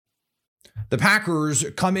The Packers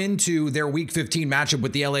come into their Week 15 matchup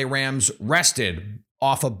with the LA Rams rested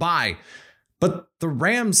off a bye, but the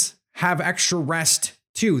Rams have extra rest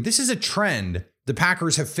too. This is a trend the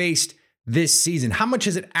Packers have faced this season. How much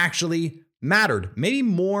has it actually mattered? Maybe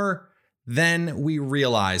more than we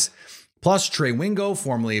realize. Plus, Trey Wingo,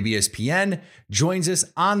 formerly of ESPN, joins us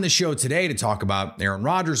on the show today to talk about Aaron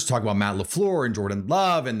Rodgers, to talk about Matt LaFleur and Jordan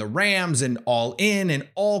Love and the Rams and all in and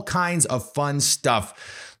all kinds of fun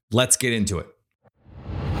stuff. Let's get into it.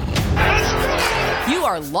 You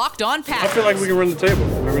are Locked On Packers. I feel like we can run the table.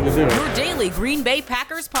 We're going to do it. Your daily Green Bay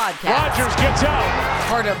Packers podcast. Rodgers gets out.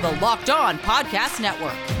 Part of the Locked On Podcast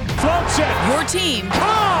Network. Floats it. Your team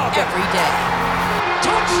every day.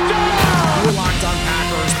 Touchdown. We're Locked On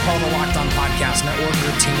Packers, part of the Locked On Podcast Network,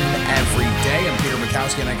 your team every day. I'm Peter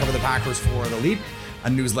Bukowski, and I cover the Packers for The Leap, a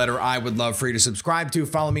newsletter I would love for you to subscribe to.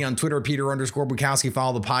 Follow me on Twitter, Peter_Bukowski.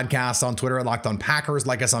 Follow the podcast on Twitter at Locked On Packers.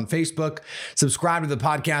 Like us on Facebook. Subscribe to the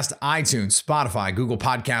podcast, iTunes, Spotify, Google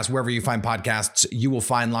Podcasts, wherever you find podcasts, you will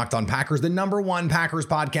find Locked On Packers, the #1 Packers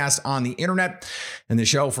podcast on the internet. And the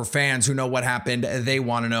show for fans who know what happened, they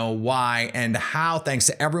want to know why and how. Thanks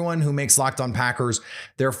to everyone who makes Locked On Packers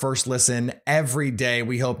their first listen every day.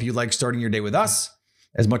 We hope you like starting your day with us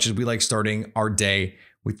as much as we like starting our day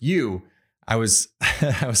with you. I was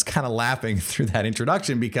kind of laughing through that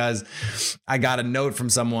introduction because I got a note from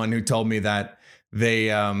someone who told me that they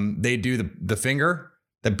do the finger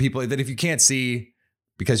that if you can't see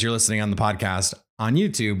because you're listening on the podcast on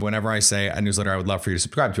YouTube, whenever I say a newsletter I would love for you to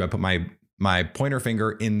subscribe to, I put my pointer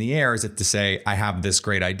finger in the air as if to say I have this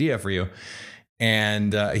great idea for you.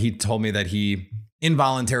 And he told me that he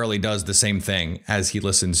involuntarily does the same thing as he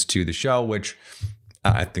listens to the show, which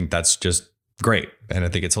I think that's just great. And I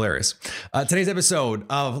think it's hilarious. Today's episode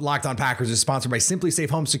of Locked On Packers is sponsored by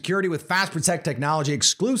SimpliSafe Home Security with Fast Protect technology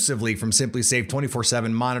exclusively from SimpliSafe.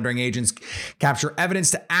 24/7 monitoring agents capture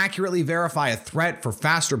evidence to accurately verify a threat for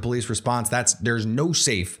faster police response. There's no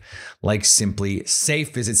safe like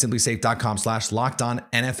SimpliSafe. Visit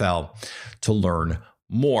simplisafe.com/LockedOnNFL to learn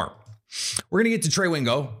more. We're going to get to Trey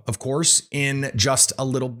Wingo, of course, in just a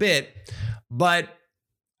little bit, but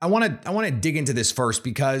I want to dig into this first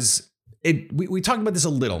because we talked about this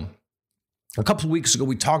a little. A couple of weeks ago,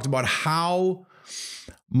 we talked about how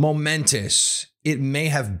momentous it may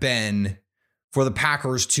have been for the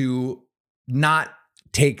Packers to not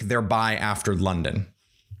take their bye after London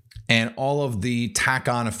and all of the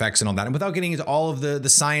tack-on effects and all that. And without getting into all of the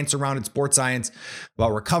science around it, sports science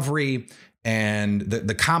about recovery and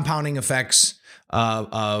the compounding effects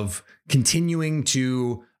of continuing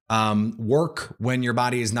to work when your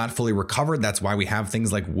body is not fully recovered. That's why we have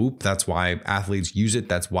things like Whoop. That's why athletes use it.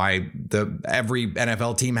 That's why every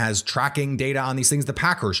NFL team has tracking data on these things. The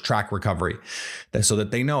Packers track recovery so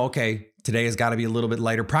that they know, okay, today has got to be a little bit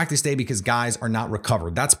lighter practice day because guys are not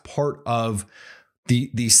recovered. That's part of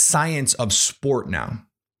the science of sport now.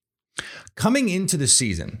 Coming into the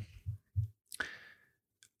season,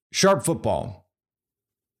 Sharp Football,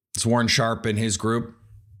 it's Warren Sharp and his group,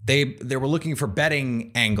 They were looking for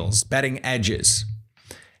betting angles, betting edges,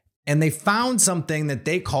 and they found something that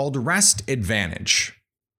they called rest advantage.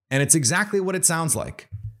 And it's exactly what it sounds like.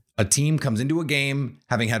 A team comes into a game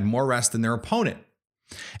having had more rest than their opponent.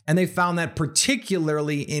 And they found that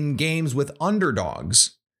particularly in games with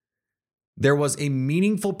underdogs, there was a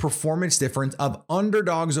meaningful performance difference of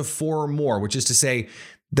underdogs of 4 or more, which is to say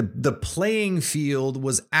the playing field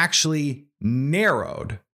was actually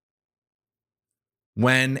narrowed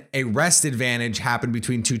when a rest advantage happened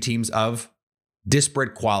between two teams of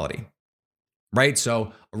disparate quality, right?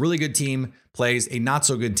 So a really good team plays a not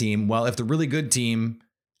so good team. Well, if the really good team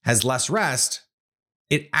has less rest,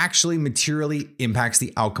 it actually materially impacts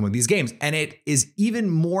the outcome of these games. And it is even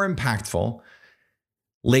more impactful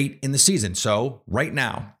late in the season. So right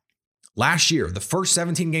now, last year, the first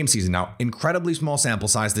 17 game season, now incredibly small sample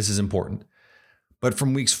size, this is important, but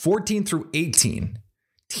from weeks 14 through 18,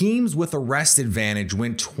 teams with a rest advantage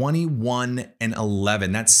went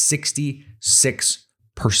 21-11. That's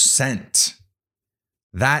 66%.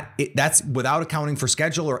 That's without accounting for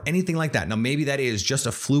schedule or anything like that. Now, maybe that is just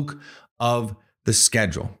a fluke of the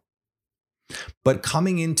schedule. But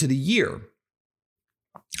coming into the year,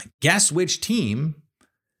 guess which team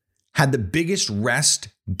had the biggest rest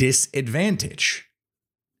disadvantage?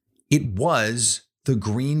 It was the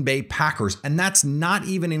Green Bay Packers. And that's not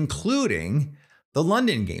even including the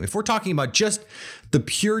London game. If we're talking about just the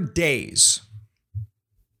pure days,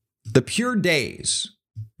 the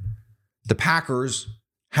Packers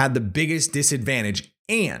had the biggest disadvantage,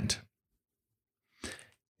 and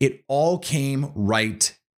it all came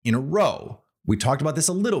right in a row. We talked about this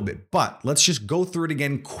a little bit, but let's just go through it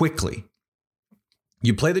again quickly.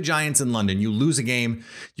 You play the Giants in London, you lose a game,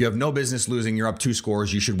 you have no business losing, you're up 2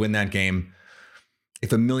 scores, you should win that game.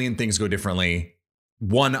 If a million things go differently,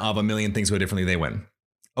 one of a million things go differently, they win.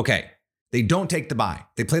 Okay, they don't take the bye.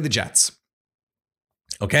 They play the Jets.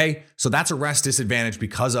 Okay, so that's a rest disadvantage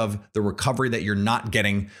because of the recovery that you're not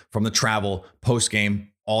getting from the travel, post-game,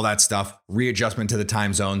 all that stuff, readjustment to the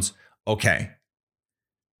time zones. Okay,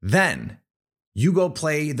 then you go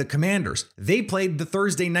play the Commanders. They played the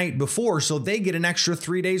Thursday night before, so they get an extra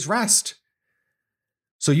 3 days rest.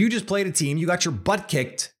 So you just played a team, you got your butt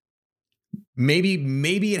kicked.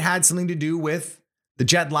 Maybe it had something to do with the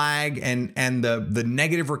jet lag and the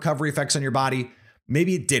negative recovery effects on your body.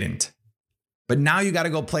 Maybe it didn't. But now you got to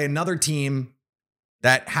go play another team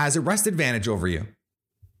that has a rest advantage over you.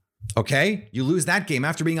 Okay, you lose that game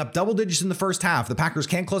after being up double digits in the first half. The Packers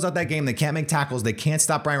can't close out that game. They can't make tackles. They can't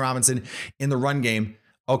stop Brian Robinson in the run game.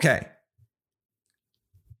 Okay,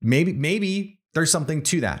 maybe there's something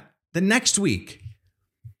to that. The next week,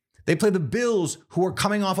 they play the Bills, who are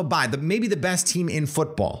coming off a bye, maybe the best team in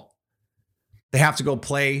football. They have to go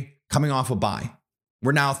play coming off a bye.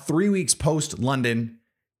 We're now 3 weeks post London,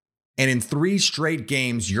 and in 3 straight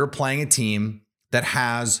games, you're playing a team that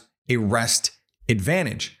has a rest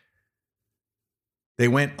advantage. They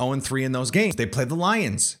went 0-3 in those games. They played the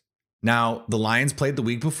Lions. Now, the Lions played the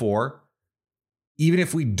week before. Even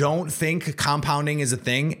if we don't think compounding is a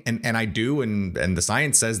thing, and I do, and the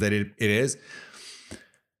science says that it is,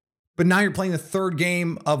 but now you're playing the third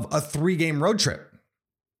game of a 3-game road trip.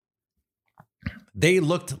 They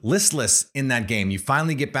looked listless in that game. You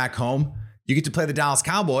finally get back home. You get to play the Dallas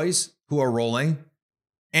Cowboys, who are rolling,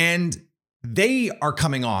 and they are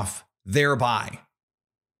coming off their bye.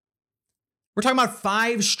 We're talking about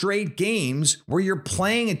 5 straight games where you're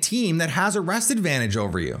playing a team that has a rest advantage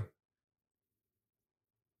over you.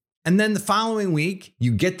 And then the following week,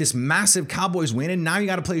 you get this massive Cowboys win, and now you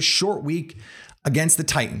got to play a short week against the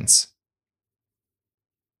Titans.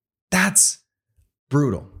 That's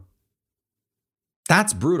brutal.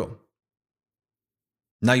 That's brutal.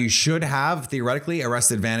 Now, you should have, theoretically, a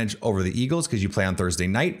rest advantage over the Eagles because you play on Thursday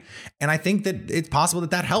night. And I think that it's possible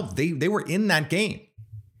that helped. They were in that game.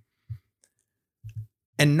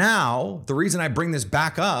 And now, the reason I bring this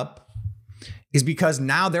back up is because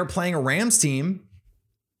now they're playing a Rams team.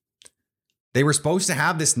 They were supposed to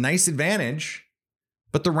have this nice advantage,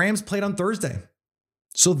 but the Rams played on Thursday.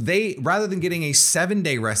 So they, rather than getting a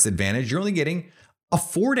 7-day rest advantage, you're only getting a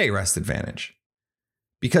 4-day rest advantage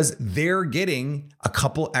because they're getting a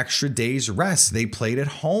couple extra days rest. They played at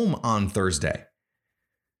home on Thursday.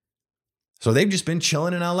 So they've just been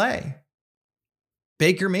chilling in LA.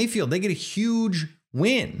 Baker Mayfield, they get a huge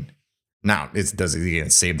win. Now, does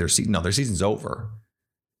it save their season? No, their season's over.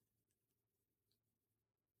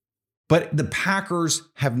 But the Packers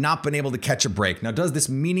have not been able to catch a break. Now, does this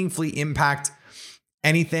meaningfully impact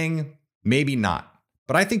anything? Maybe not.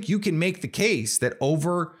 But I think you can make the case that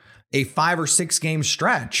over a 5 or 6 game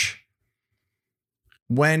stretch,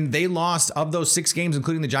 when they lost, of those 6 games,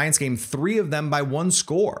 including the Giants game, 3 of them by 1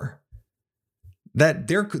 score, that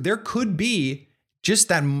there could be just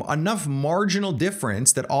that enough marginal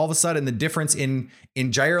difference that all of a sudden the difference in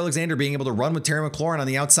Jair Alexander being able to run with Terry McLaurin on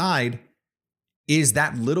the outside is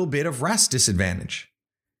that little bit of rest disadvantage.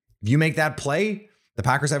 If you make that play, the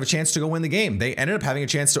Packers have a chance to go win the game. They ended up having a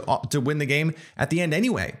chance to win the game at the end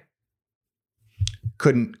anyway.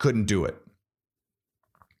 Couldn't do it.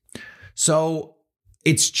 So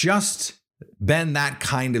it's just been that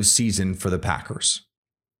kind of season for the Packers.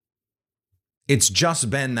 It's just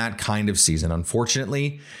been that kind of season,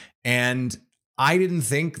 unfortunately. And I didn't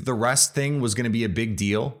think the rest thing was going to be a big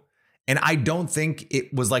deal. And I don't think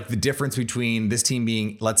it was like the difference between this team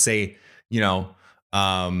being, let's say,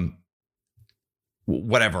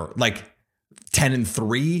 whatever, like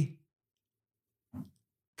 10-3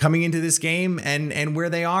 coming into this game and where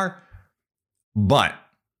they are. But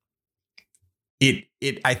it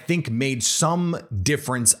I think made some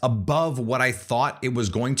difference above what I thought it was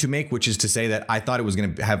going to make, which is to say that I thought it was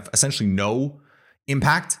going to have essentially no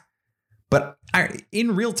impact. But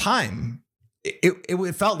in real time,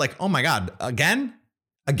 it felt like, oh my God, again?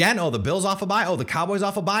 Oh, the Bills off a bye. Oh, the Cowboys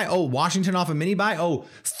off a bye. Oh, Washington off a mini bye. Oh,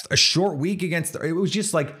 a short week against it was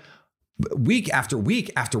just like week after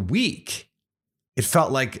week after week. It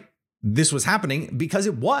felt like this was happening because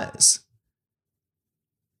it was.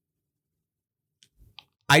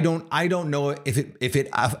 I don't know if it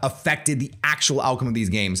affected the actual outcome of these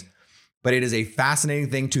games, but it is a fascinating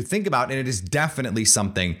thing to think about. And it is definitely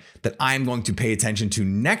something that I'm going to pay attention to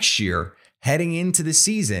next year heading into the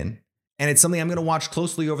season. And it's something I'm going to watch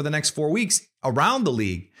closely over the next 4 weeks around the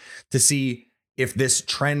league to see if this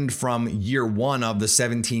trend from year one of the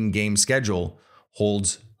 17-game schedule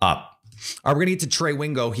holds up. All right, we're going to get to Trey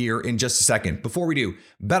Wingo here in just a second. Before we do,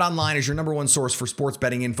 BetOnline is your number one source for sports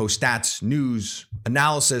betting info, stats, news,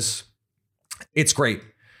 analysis. It's great.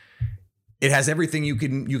 It has everything you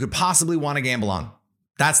could possibly want to gamble on.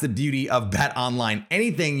 That's the beauty of BetOnline.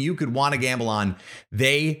 Anything you could want to gamble on,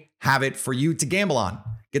 they have it for you to gamble on.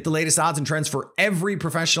 Get the latest odds and trends for every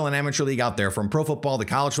professional and amateur league out there, from pro football to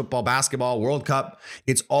college football, basketball, World Cup.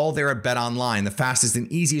 It's all there at BetOnline, the fastest and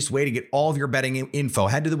easiest way to get all of your betting info.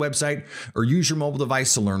 Head to the website or use your mobile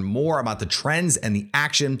device to learn more about the trends and the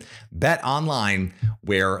action. BetOnline,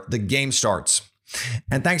 where the game starts.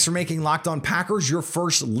 And thanks for making Locked On Packers your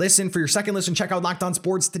first listen. For your second listen, check out Locked On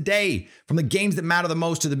Sports today. From the games that matter the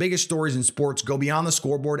most to the biggest stories in sports, go beyond the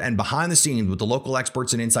scoreboard and behind the scenes with the local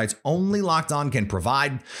experts and insights only Locked On can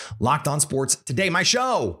provide. Locked On Sports today, my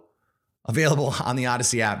show, available on the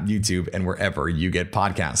Odyssey app, YouTube, and wherever you get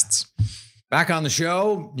podcasts. Back on the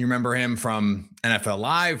show, you remember him from NFL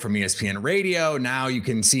Live, from ESPN Radio. Now you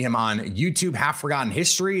can see him on YouTube. Half Forgotten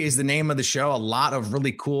History is the name of the show. A lot of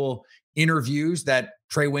really cool interviews that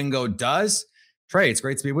Trey Wingo does. Trey, it's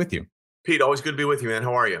great to be with you. Pete, always good to be with you, man.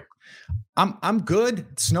 How are you? I'm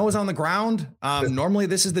good. Snow is on the ground. Normally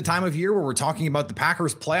this is the time of year where we're talking about the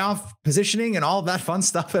Packers playoff positioning and all of that fun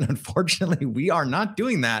stuff. And unfortunately, we are not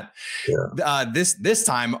doing that this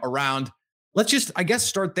time around. Let's just, I guess,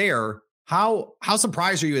 start there. How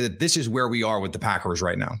surprised are you that this is where we are with the Packers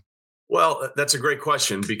right now? Well, that's a great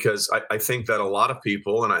question, because I think that a lot of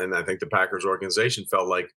people, and I think the Packers organization, felt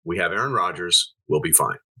like we have Aaron Rodgers, we'll be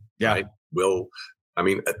fine. Yeah. Right?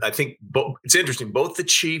 I think it's interesting. Both the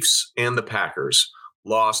Chiefs and the Packers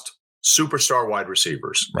lost superstar wide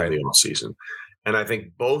receivers in the offseason. And I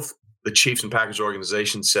think both the Chiefs and Packers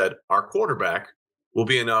organization said our quarterback will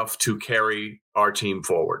be enough to carry our team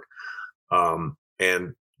forward.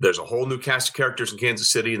 And there's a whole new cast of characters in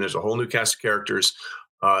Kansas City, and there's a whole new cast of characters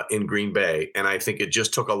in Green Bay. And I think it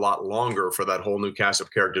just took a lot longer for that whole new cast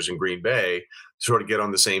of characters in Green Bay to sort of get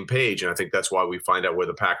on the same page. And I think that's why we find out where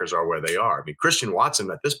the Packers are, where they are. I mean, Christian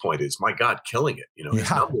Watson at this point is, my God, killing it. His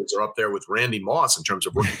numbers are up there with Randy Moss in terms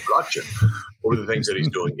of rookie production over the things that he's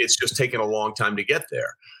doing. It's just taken a long time to get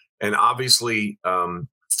there. And obviously,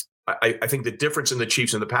 I think the difference in the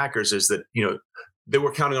Chiefs and the Packers is that, they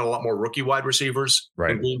were counting on a lot more rookie wide receivers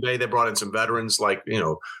in Green Bay. They brought in some veterans like,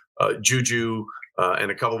 Juju,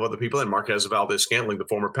 and a couple of other people, and Marquez Valdes-Scantling, the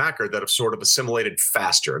former Packer, that have sort of assimilated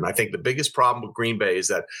faster. And I think the biggest problem with Green Bay is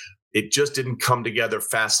that it just didn't come together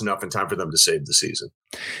fast enough in time for them to save the season.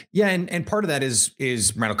 Yeah, and part of that is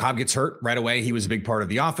Randall Cobb gets hurt right away. He was a big part of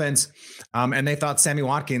the offense. And they thought Sammy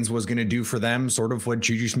Watkins was going to do for them sort of what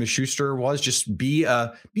Juju Smith-Schuster was, just be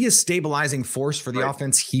a stabilizing force for the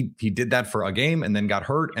offense. He did that for a game and then got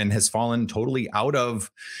hurt and has fallen totally out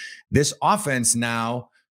of this offense now.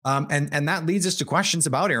 And that leads us to questions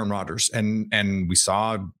about Aaron Rodgers. And we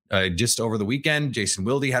saw just over the weekend, Jason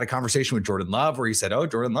Wilde had a conversation with Jordan Love where he said,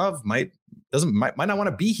 Jordan Love might not want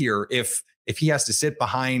to be here if he has to sit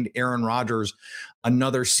behind Aaron Rodgers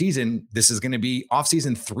another season. This is going to be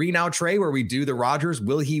offseason 3 now, Trey, where we do the Rodgers.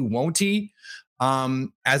 Will he, won't he?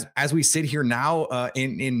 As we sit here now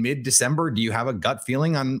in mid-December, do you have a gut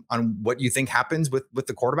feeling on what you think happens with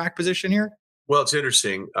the quarterback position here? Well, it's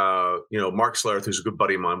interesting. Mark Schlereth, who's a good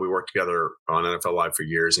buddy of mine, we worked together on NFL Live for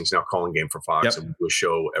years. And he's now calling game for Fox. And we do a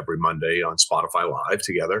show every Monday on Spotify Live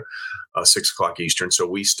together, 6:00 Eastern. So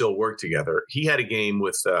we still work together. He had a game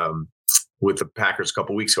with the Packers a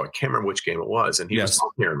couple of weeks ago. I can't remember which game it was, and he was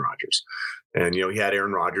talking Aaron Rodgers. And he had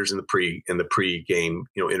Aaron Rodgers in the pre-game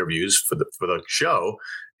interviews for the show.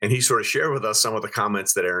 And he sort of shared with us some of the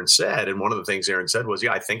comments that Aaron said. And one of the things Aaron said was,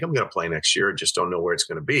 I think I'm going to play next year. I just don't know where it's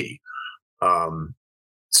going to be.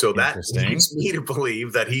 So that leads me to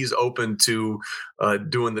believe that he's open to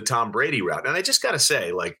doing the Tom Brady route. And I just got to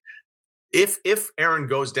say, like, if Aaron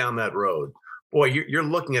goes down that road, boy, you're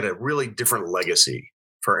looking at a really different legacy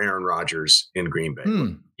for Aaron Rodgers in Green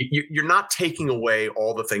Bay. You're not taking away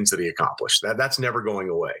all the things that he accomplished. That's never going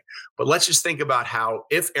away. But let's just think about how,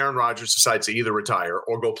 if Aaron Rodgers decides to either retire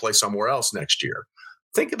or go play somewhere else next year,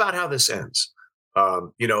 think about how this ends.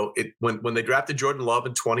 When they drafted Jordan Love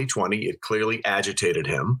in 2020, it clearly agitated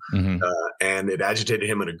him, and it agitated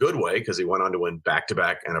him in a good way because he went on to win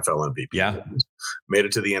back-to-back NFL MVP. Yeah, made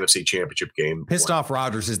it to the NFC Championship game. Pissed off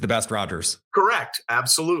Rodgers is the best Rodgers. Correct,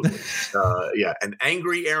 absolutely. An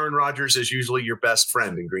angry Aaron Rodgers is usually your best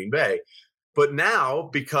friend in Green Bay. But now,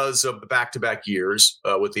 because of the back-to-back years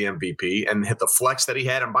with the MVP and hit the flex that he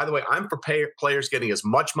had, and by the way, I'm for players getting as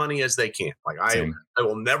much money as they can. Like I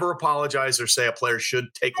will never apologize or say a player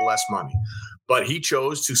should take less money. but he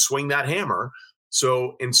chose to swing that hammer.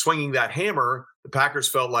 So in swinging that hammer, the Packers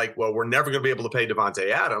felt like, well, we're never going to be able to pay Davante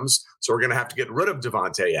Adams, so we're going to have to get rid of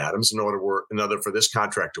Davante Adams in order for this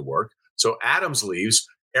contract to work. So Adams leaves.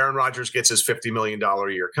 Aaron Rodgers gets his $50 million a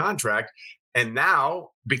year contract. And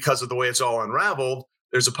now, because of the way it's all unraveled,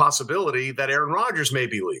 there's a possibility that Aaron Rodgers may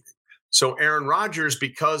be leaving. So Aaron Rodgers,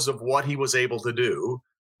 because of what he was able to do,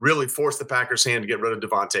 really forced the Packers' hand to get rid of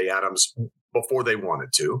Davante Adams before they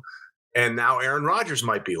wanted to. And now Aaron Rodgers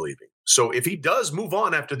might be leaving. So if he does move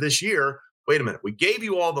on after this year, wait a minute, we gave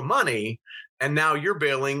you all the money and now you're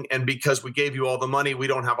bailing. And because we gave you all the money, we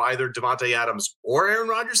don't have either Davante Adams or Aaron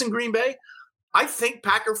Rodgers in Green Bay. I think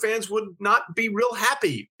Packer fans would not be real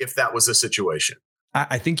happy if that was the situation.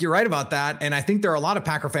 I think you're right about that. And I think there are a lot of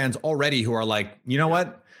Packer fans already who are like, you know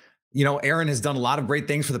what? You know, Aaron has done a lot of great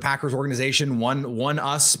things for the Packers organization, won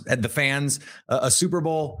us, the fans, a Super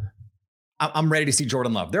Bowl. I'm ready to see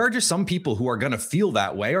Jordan Love. There are just some people who are going to feel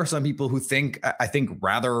that way, or some people who think, I think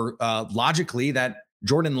rather logically, that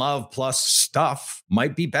Jordan Love plus stuff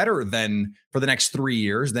might be better than for the next 3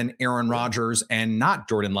 years than Aaron Rodgers and not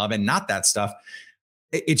Jordan Love and not that stuff.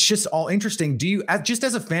 It's just all interesting. Do you, just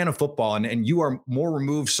as a fan of football, and you are more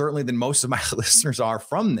removed certainly than most of my listeners are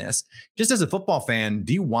from this, just as a football fan,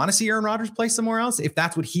 do you want to see Aaron Rodgers play somewhere else if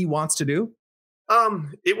that's what he wants to do?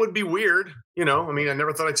 It would be weird. You know, I mean, I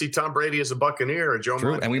never thought I'd see Tom Brady as a Buccaneer or Joe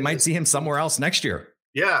True, and we might see him somewhere else next year.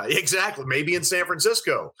 Yeah, exactly. Maybe in San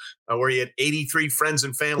Francisco, where he had 83 friends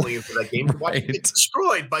and family into that game. Right. Get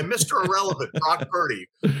destroyed by Mr. Irrelevant, Brock Purdy.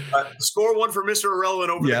 Score one for Mr. Irrelevant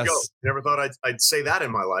over the goat. Never thought I'd say that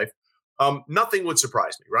in my life. Nothing would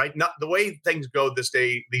surprise me, right? Not the way things go these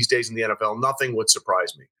days in the NFL. Nothing would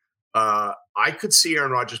surprise me. I could see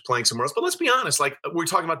Aaron Rodgers playing somewhere else, but let's be honest. Like we're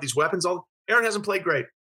talking about these weapons. Aaron hasn't played great.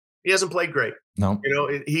 He hasn't played great. No, you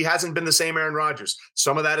know, he hasn't been the same Aaron Rodgers.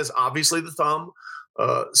 Some of that is obviously the thumb.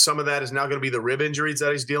 Some of that is now going to be the rib injuries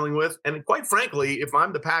that he's dealing with. And quite frankly, if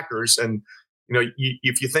I'm the Packers and, you know,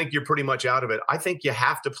 if you think you're pretty much out of it, I think you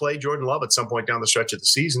have to play Jordan Love at some point down the stretch of the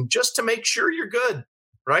season just to make sure you're good,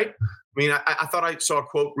 right? I mean, I thought I saw a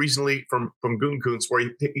quote recently from Gutekunst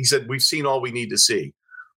where he said, we've seen all we need to see.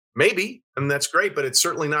 Maybe, and that's great, but it's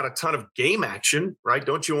certainly not a ton of game action, right?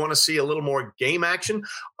 Don't you want to see a little more game action?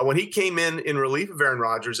 When he came in relief of Aaron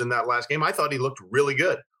Rodgers in that last game, I thought he looked really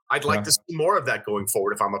good. I'd like to see more of that going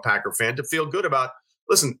forward if I'm a Packer fan, to feel good about,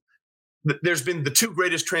 listen, there's been the two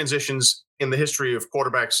greatest transitions in the history of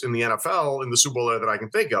quarterbacks in the NFL in the Super Bowl era that I can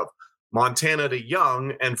think of, Montana to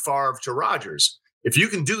Young and Favre to Rodgers. If you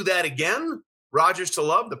can do that again, Rodgers to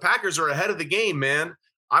Love, the Packers are ahead of the game, man.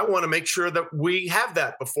 I want to make sure that we have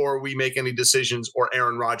that before we make any decisions or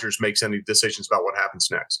Aaron Rodgers makes any decisions about what happens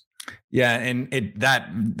next. Yeah, and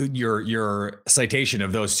your citation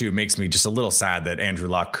of those two makes me just a little sad that Andrew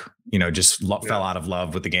Luck, you know, just fell out of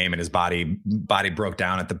love with the game and his body broke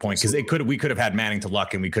down at the point, because we could have had Manning to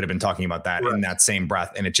Luck and we could have been talking about that in that same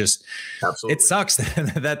breath, and it just it sucks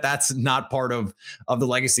that that's not part of the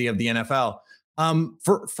legacy of the NFL.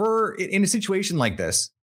 For in a situation like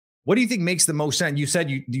this, what do you think makes the most sense? You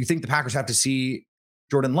said you think the Packers have to see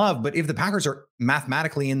Jordan Love, but if the Packers are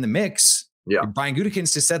mathematically in the mix. Yeah, Brian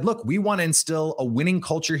Gutekunst just said, look, we want to instill a winning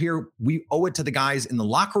culture here. We owe it to the guys in the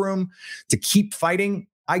locker room to keep fighting.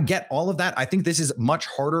 I get all of that. I think this is much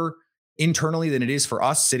harder internally than it is for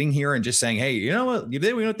us sitting here and just saying, hey, you know what? We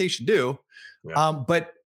know what they should do. Yeah.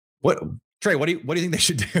 But Trey, what do you think they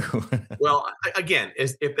should do? Well, again,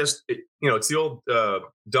 if there's, you know, it's the old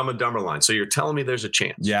Dumb and Dumber line. So you're telling me there's a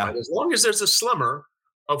chance. Yeah. Right? As long as there's a sliver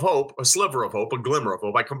of hope, a glimmer of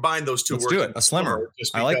hope. I combine those two words. Let's do it. A slimmer.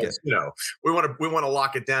 Just because, I like it. You know, we want to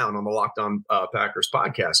lock it down on the Locked On Packers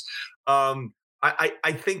podcast.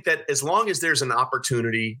 I think that as long as there's an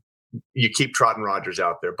opportunity, you keep trotting Rodgers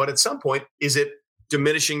out there. But at some point, is it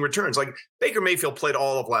diminishing returns? Like Baker Mayfield played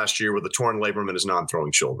all of last year with a torn labrum in his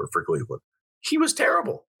non-throwing shoulder for Cleveland. He was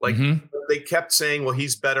terrible. Like they kept saying, well,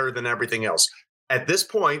 he's better than everything else. At this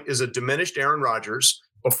point, is a diminished Aaron Rodgers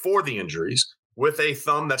before the injuries, with a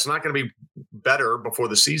thumb that's not going to be better before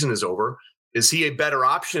the season is over, is he a better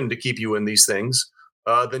option to keep you in these things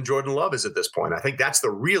than Jordan Love is at this point? I think that's the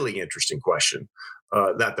really interesting question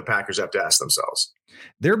that the Packers have to ask themselves.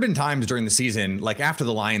 There have been times during the season, like after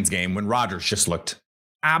the Lions game, when Rodgers just looked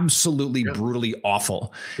absolutely brutally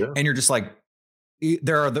awful. Yeah. And you're just like,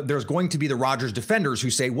 there's going to be the Rodgers defenders who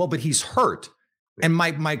say, well, but he's hurt. And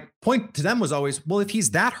my point to them was always, well, if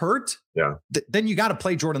he's that hurt, then you got to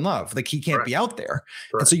play Jordan Love. Like he can't be out there.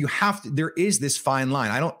 And so you have to, there is this fine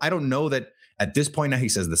line. I don't know that at this point now he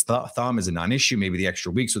says this thumb is a non-issue, maybe the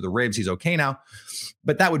extra weeks with the ribs, he's okay now,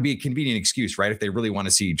 but that would be a convenient excuse, right? If they really want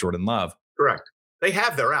to see Jordan Love. Correct. they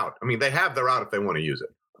have their out. I mean, they have their out if they want to use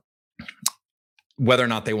it. Whether or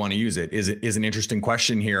not they want to use it is an interesting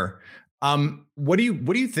question here. What do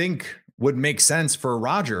you think would make sense for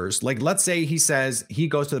Rodgers? Like, let's say he says he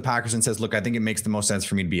goes to the Packers and says, look, I think it makes the most sense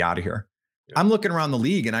for me to be out of here. Yeah. I'm looking around the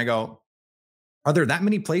league and I go, are there that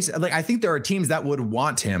many places? Like, I think there are teams that would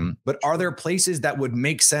want him, but are there places that would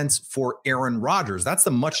make sense for Aaron Rodgers? That's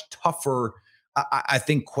the much tougher, I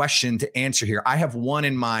think, question to answer here. I have one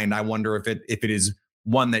in mind. I wonder if it is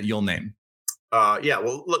one that you'll name. Yeah.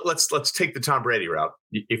 Well, look, let's take the Tom Brady route.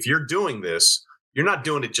 If you're doing this, you're not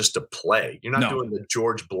doing it just to play. You're not doing the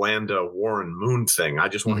George Blanda, Warren Moon thing. I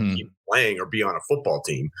just want to keep playing or be on a football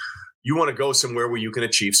team. You want to go somewhere where you can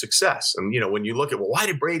achieve success. And, when you look at, well, why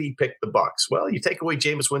did Brady pick the Bucs? Well, you take away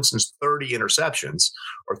Jameis Winston's 30 interceptions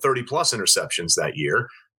or 30 plus interceptions that year,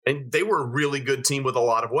 and they were a really good team with a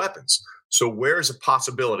lot of weapons. So where's a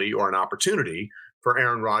possibility or an opportunity for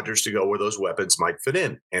Aaron Rodgers to go where those weapons might fit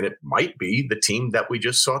in? And it might be the team that we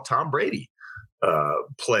just saw Tom Brady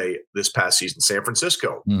play this past season, San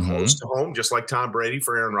Francisco, close to home, just like Tom Brady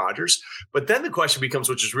for Aaron Rodgers. But then the question becomes,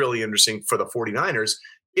 which is really interesting for the 49ers,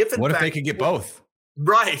 if they could get both?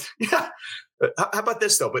 Right. Yeah. How about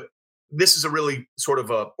this, though? But this is a really sort of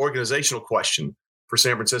a organizational question for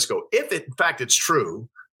San Francisco. If in fact it's true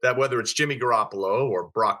that whether it's Jimmy Garoppolo or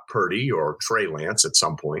Brock Purdy or Trey Lance at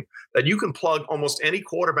some point, that you can plug almost any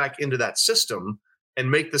quarterback into that system and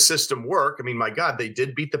make the system work. I mean, my God, they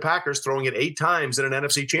did beat the Packers throwing it 8 times in an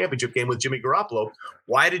NFC Championship game with Jimmy Garoppolo.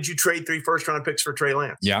 Why did you trade 3 first-round picks for Trey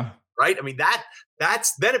Lance? Yeah. Right? I mean,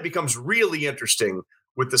 that's then it becomes really interesting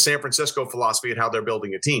with the San Francisco philosophy and how they're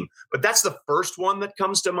building a team. But that's the first one that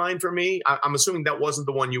comes to mind for me. I'm assuming that wasn't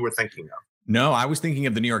the one you were thinking of. No, I was thinking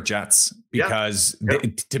of the New York Jets because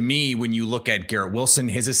to me, when you look at Garrett Wilson,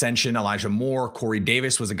 his ascension, Elijah Moore, Corey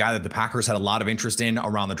Davis was a guy that the Packers had a lot of interest in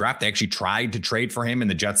around the draft. They actually tried to trade for him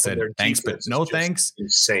and the Jets said, thanks, but no thanks.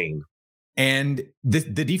 Insane. And the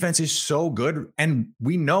defense is so good. And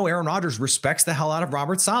we know Aaron Rodgers respects the hell out of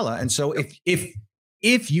Robert Saleh. And so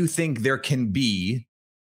if you think there can be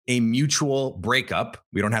a mutual breakup,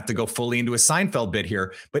 we don't have to go fully into a Seinfeld bit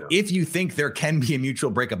here, but if you think there can be a mutual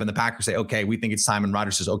breakup and the Packers say, okay, we think it's time, and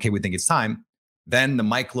Rodgers says, okay, we think it's time, then the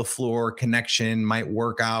Mike LaFleur connection might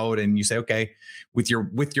work out. And you say, okay, with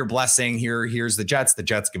your blessing here, here's the Jets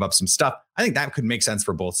give up some stuff. I think that could make sense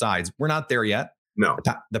for both sides. We're not there yet. No,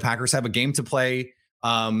 the Packers have a game to play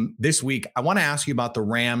this week. I want to ask you about the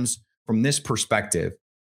Rams from this perspective.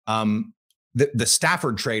 The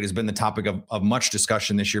Stafford trade has been the topic of much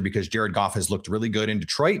discussion this year because Jared Goff has looked really good in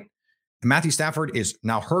Detroit. And Matthew Stafford is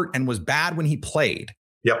now hurt and was bad when he played.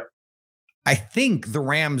 Yep. I think the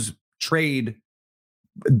Rams trade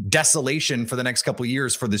desolation for the next couple of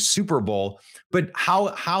years for the Super Bowl. But how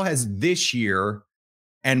has this year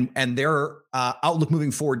and their outlook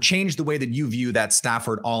moving forward changed the way that you view that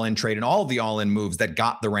Stafford all-in trade and all of the all-in moves that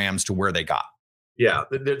got the Rams to where they got? Yeah,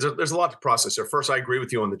 there's a lot to process there. First, I agree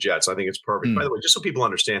with you on the Jets. I think it's perfect. By the way, just so people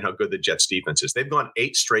understand how good the Jets defense is, they've gone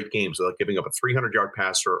 8 straight games without giving up a 300-yard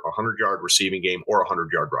passer, a 100-yard receiving game, or a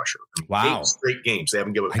 100-yard rusher. Wow. 8 straight games. They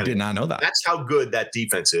haven't given up. I did not know that. That's how good that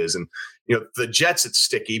defense is. And, the Jets, it's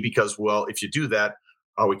sticky because, well, if you do that,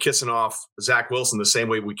 are we kissing off Zach Wilson the same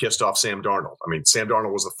way we kissed off Sam Darnold? I mean, Sam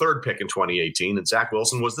Darnold was the 3rd pick in 2018, and Zach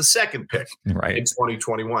Wilson was the 2nd pick in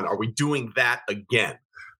 2021. Are we doing that again?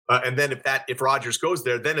 And then if Rodgers goes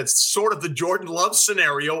there, then it's sort of the Jordan Love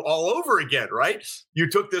scenario all over again, right? You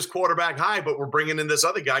took this quarterback high, but we're bringing in this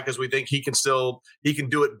other guy because we think he can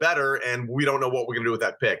do it better, and we don't know what we're going to do with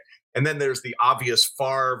that pick. And then there's the obvious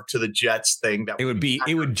Favre to the Jets thing that it would be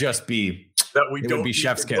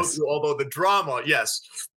chef's kiss. Although the drama, yes,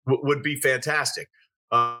 would be fantastic.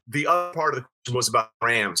 The other part of the question was about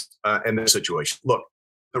Rams and their situation. Look.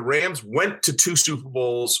 The Rams went to 2 Super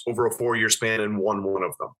Bowls over a 4-year span and won one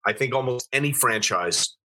of them. I think almost any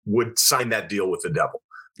franchise would sign that deal with the devil.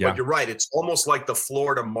 Yeah. But you're right. It's almost like the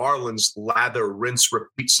Florida Marlins lather, rinse,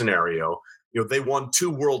 repeat scenario. They won 2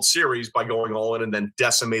 World Series by going all in and then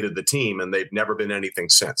decimated the team, and they've never been anything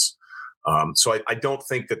since. So I don't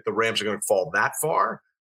think that the Rams are going to fall that far.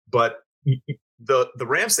 But the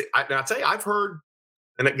Rams, I'll tell you, I've heard,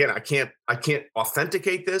 and again, I can't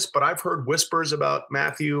authenticate this, but I've heard whispers about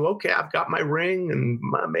Matthew. Okay, I've got my ring, and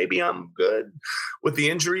maybe I'm good with the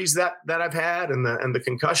injuries that I've had and the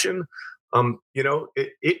concussion.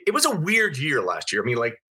 It was a weird year last year. I mean,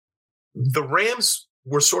 like the Rams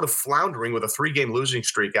were sort of floundering with a 3-game losing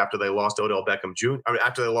streak after they lost Odell Beckham Jr.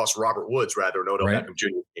 After they lost Robert Woods, rather, and Odell Beckham Jr.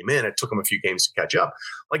 came in. It took them a few games to catch up.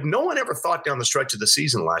 Like no one ever thought down the stretch of the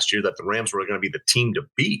season last year that the Rams were going to be the team to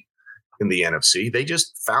beat in the NFC. They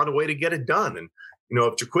just found a way to get it done. And,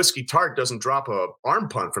 if Jaquiski Tartt doesn't drop a arm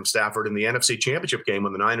punt from Stafford in the NFC Championship game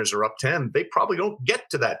when the Niners are up 10, they probably don't get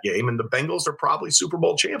to that game, and the Bengals are probably Super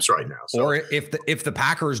Bowl champs right now. So. Or if the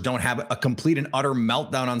Packers don't have a complete and utter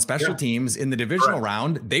meltdown on special teams in the divisional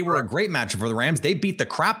round, they were a great matchup for the Rams. They beat the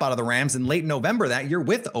crap out of the Rams in late November that year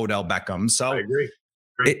with Odell Beckham. So I agree.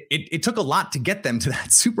 It took a lot to get them to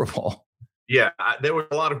that Super Bowl. Yeah, there was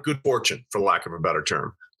a lot of good fortune, for lack of a better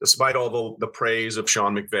term. Despite all the praise of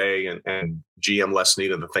Sean McVay and GM Les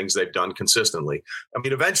Snead and the things they've done consistently, I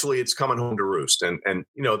mean, eventually it's coming home to roost. And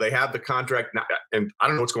they have the contract now, and I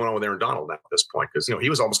don't know what's going on with Aaron Donald now at this point, because he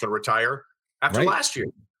was almost going to retire after last year.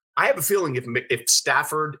 I have a feeling if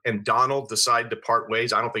Stafford and Donald decide to part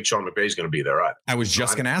ways, I don't think Sean McVay is going to be there. I was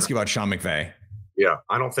just going to ask you about Sean McVay. Yeah,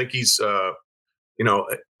 I don't think he's.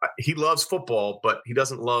 He loves football, but he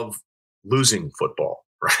doesn't love losing football.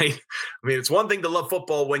 Right. I mean, it's one thing to love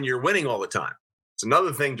football when you're winning all the time. It's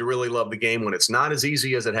another thing to really love the game when it's not as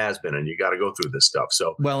easy as it has been, and you got to go through this stuff.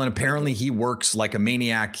 So, well, and apparently he works like a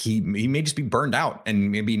maniac. He may just be burned out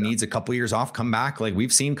and maybe needs a couple of years off, come back. Like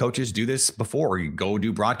we've seen coaches do this before. You go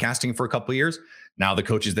do broadcasting for a couple of years. Now the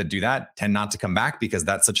coaches that do that tend not to come back because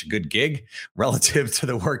that's such a good gig relative to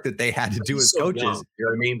the work that they had to do as coaches. Young, you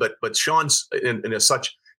know what I mean? But Sean's in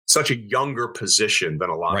such a younger position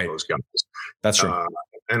than a lot of those guys. That's true.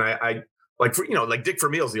 And I like Dick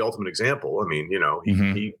Vermeil's the ultimate example. I mean,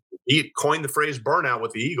 he coined the phrase burnout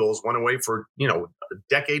with the Eagles, went away for a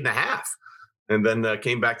decade and a half, and then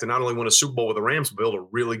came back to not only win a Super Bowl with the Rams, but build a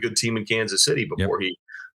really good team in Kansas City before he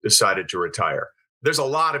decided to retire. There's a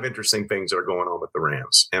lot of interesting things that are going on with the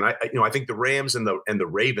Rams, and I think the Rams and the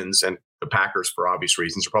Ravens and the Packers, for obvious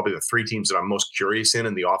reasons, are probably the three teams that I'm most curious in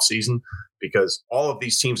the offseason, because all of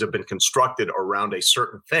these teams have been constructed around a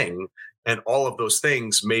certain thing. And all of those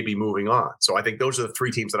things may be moving on. So I think those are the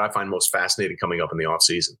three teams that I find most fascinating coming up in the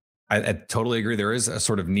offseason. I totally agree. There is a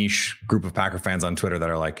sort of niche group of Packer fans on Twitter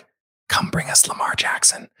that are like, come bring us Lamar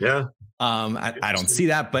Jackson. Yeah. I don't see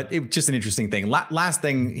that, but it's just an interesting thing. Last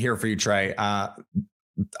thing here for you, Trey.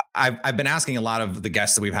 I've been asking a lot of the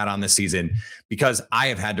guests that we've had on this season, because I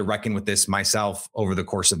have had to reckon with this myself over the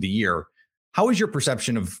course of the year. How has your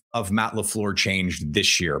perception of Matt LaFleur changed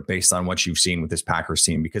this year based on what you've seen with this Packers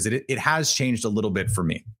team? Because it has changed a little bit for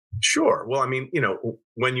me. Sure. Well, I mean,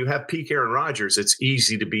 when you have peak Aaron Rodgers, it's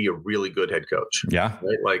easy to be a really good head coach. Yeah.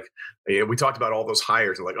 Right? Like we talked about all those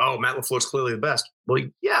hires and Matt LaFleur's clearly the best. Well,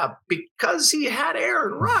 yeah, because he had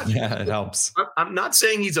Aaron Rodgers. Yeah, it helps. I'm not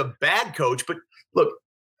saying he's a bad coach, but look,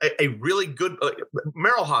 a really good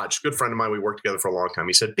Merrill Hodge, good friend of mine. We worked together for a long time.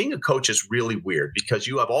 He said, being a coach is really weird because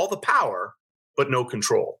you have all the power, but no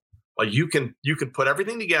control. Like you can put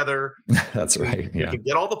everything together. That's right. Yeah. You can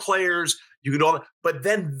get all the players, you can do all that, but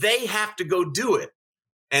then they have to go do it.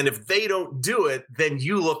 And if they don't do it, then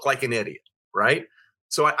you look like an idiot. Right.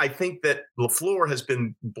 So I think that LaFleur has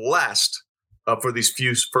been blessed for these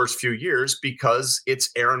first few years because it's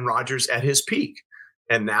Aaron Rodgers at his peak.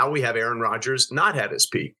 And now we have Aaron Rodgers not at his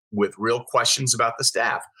peak with real questions about the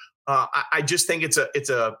staff. I just think it's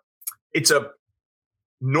a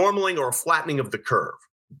normaling or a flattening of the curve.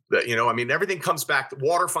 Everything comes back. The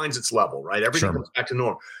water finds its level, right? Everything comes back to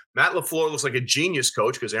normal. Matt LaFleur looks like a genius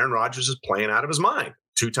coach because Aaron Rodgers is playing out of his mind.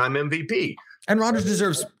 2-time MVP. And Rodgers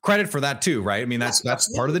deserves credit for that too, right? I mean, that's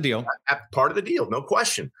part of the deal. Part of the deal, no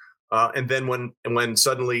question. And then when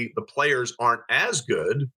suddenly the players aren't as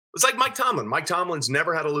good, it's like Mike Tomlin. Mike Tomlin's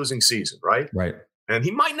never had a losing season, right? Right. And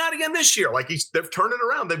he might not again this year. Like they've turned it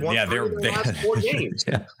around. They've won the last 4 games.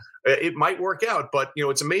 Yeah. It might work out, but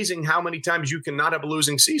it's amazing how many times you can not have a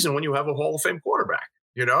losing season when you have a Hall of Fame quarterback.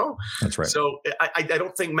 That's right. So I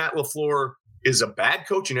don't think Matt LaFleur is a bad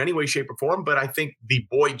coach in any way, shape, or form, but I think the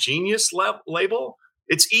boy genius label,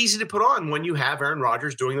 it's easy to put on when you have Aaron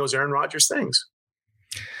Rodgers doing those Aaron Rodgers things.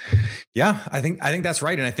 Yeah, I think that's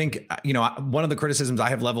right. And I think, one of the criticisms I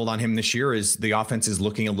have leveled on him this year is the offense is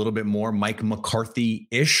looking a little bit more Mike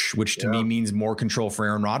McCarthy-ish, which to me means more control for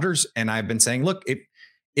Aaron Rodgers. And I've been saying, look,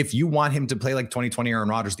 if you want him to play like 2020 Aaron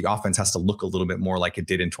Rodgers, the offense has to look a little bit more like it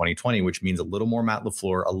did in 2020, which means a little more Matt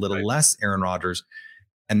LaFleur, a little less Aaron Rodgers.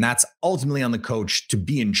 And that's ultimately on the coach to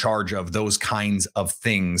be in charge of those kinds of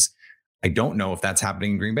things. I don't know if that's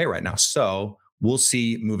happening in Green Bay right now. So we'll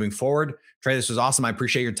see moving forward. Trey, this was awesome. I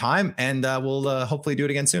appreciate your time, and we'll hopefully do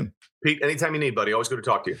it again soon. Pete, anytime you need, buddy. Always good to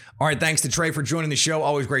talk to you. All right. Thanks to Trey for joining the show.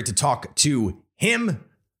 Always great to talk to him.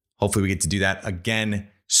 Hopefully we get to do that again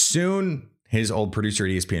soon. His old producer at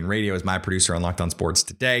ESPN Radio is my producer on Locked On Sports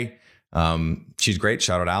today. She's great.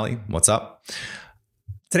 Shout out, Allie. What's up?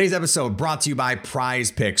 Today's episode brought to you by Prize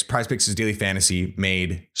Picks. Prize Picks is daily fantasy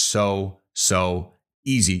made so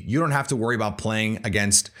Easy. You don't have to worry about playing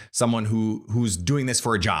against someone who's doing this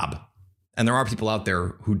for a job. And there are people out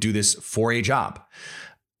there who do this for a job.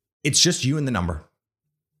 It's just you and the number.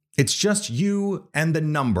 It's just you and the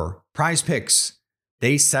number. Prize Picks,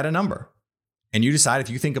 they set a number. And you decide if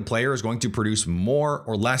you think a player is going to produce more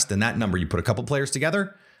or less than that number. You put a couple players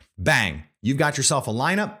together, bang, you've got yourself a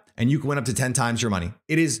lineup and you can win up to 10 times your money.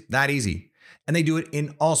 It is that easy. And they do it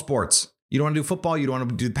in all sports. You don't want to do football. You don't want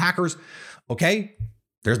to do the Packers. Okay,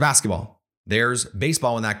 there's basketball. There's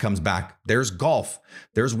baseball when that comes back. There's golf.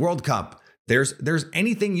 There's World Cup. There's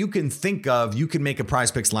anything you can think of, you can make a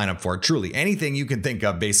Prize Picks lineup for it. Truly, anything you can think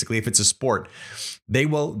of, basically, if it's a sport, they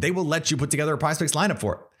will let you put together a Prize Picks lineup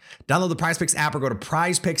for it. Download the Prize Picks app or go to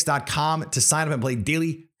prizepicks.com to sign up and play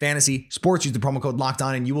daily fantasy sports. Use the promo code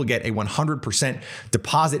LOCKEDON and you will get a 100%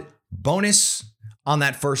 deposit bonus on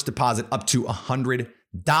that first deposit up to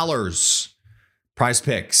 $100. Prize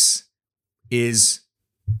Picks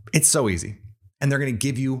it's so easy. And they're going to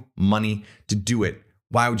give you money to do it.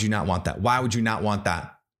 Why would you not want that? Why would you not want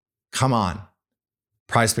that? Come on.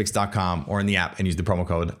 prizepicks.com or in the app and use the promo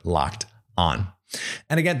code LOCKEDON.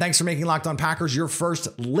 And again, thanks for making Locked On Packers your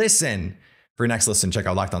first listen. For your next listen, check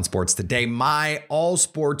out Locked On Sports Today, my all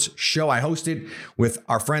sports show I hosted with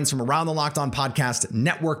our friends from around the Locked On Podcast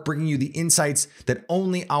Network, bringing you the insights that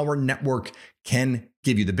only our network can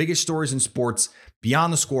give you. The biggest stories in sports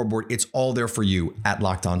beyond the scoreboard, it's all there for you at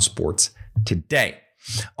Locked On Sports Today.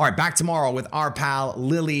 All right, back tomorrow with our pal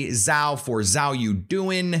Lily Zhao for Zhao You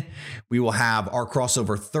Doing. We will have our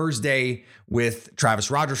crossover Thursday with Travis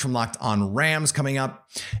Rogers from Locked On Rams coming up.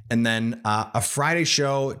 And then a Friday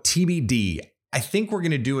show, TBD. I think we're going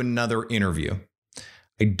to do another interview.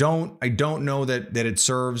 I don't know that it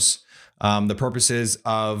serves the purposes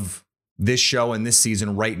of this show and this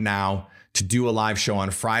season right now to do a live show on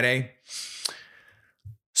Friday.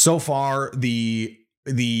 So far, the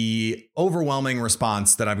overwhelming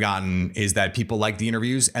response that I've gotten is that people like the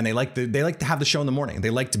interviews and they like to have the show in the morning. They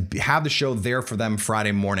like to have the show there for them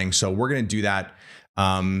Friday morning. So we're going to do that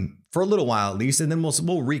for a little while at least, and then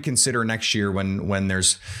we'll reconsider next year when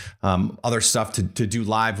there's other stuff to do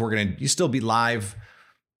live. You still be live.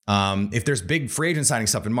 If there's big free agent signing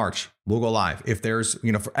stuff in March, we'll go live. If there's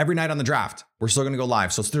for every night on the draft, we're still going to go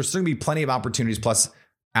live. So there's going to be plenty of opportunities. Plus,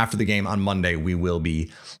 after the game on Monday, we will be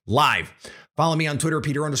live. Follow me on Twitter,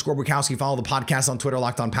 Peter_Bukowski. Follow the podcast on Twitter,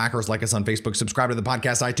 Locked On Packers. Like us on Facebook. Subscribe to the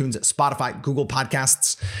podcast, iTunes, Spotify, Google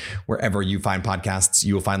Podcasts. Wherever you find podcasts,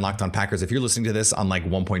 you will find Locked On Packers. If you're listening to this on like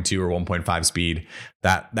 1.2 or 1.5 speed,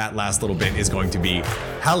 that last little bit is going to be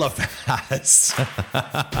hella fast.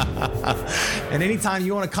 And anytime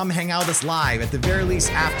you want to come hang out with us live, at the very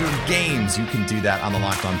least after games, you can do that on the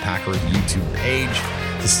Locked On Packers YouTube page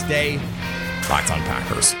to stay Locked On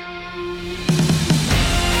Packers.